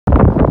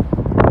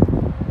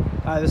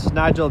Hi, this is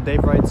Nigel,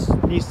 Dave Wright's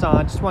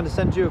Nissan. Just wanted to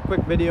send you a quick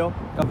video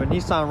of a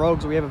Nissan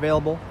Rogues we have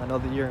available. I know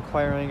that you're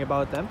inquiring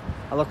about them.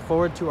 I look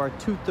forward to our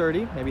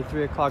 2:30, maybe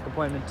 3 o'clock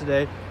appointment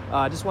today.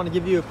 I just want to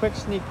give you a quick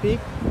sneak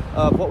peek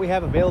of what we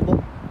have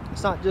available.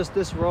 It's not just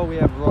this row, we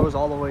have rows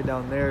all the way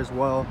down there as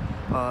well,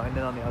 and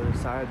then on the other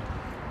side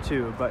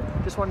too. But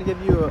just want to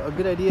give you a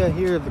good idea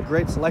here of the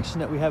great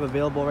selection that we have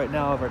available right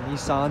now of our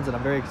Nissans, and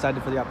I'm very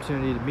excited for the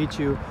opportunity to meet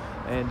you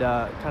and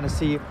kind of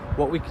see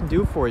what we can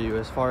do for you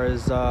as far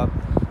as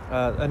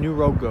a new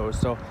Rogue goes.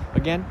 So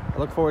again, I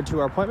look forward to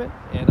our appointment,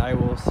 and I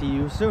will see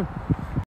you soon.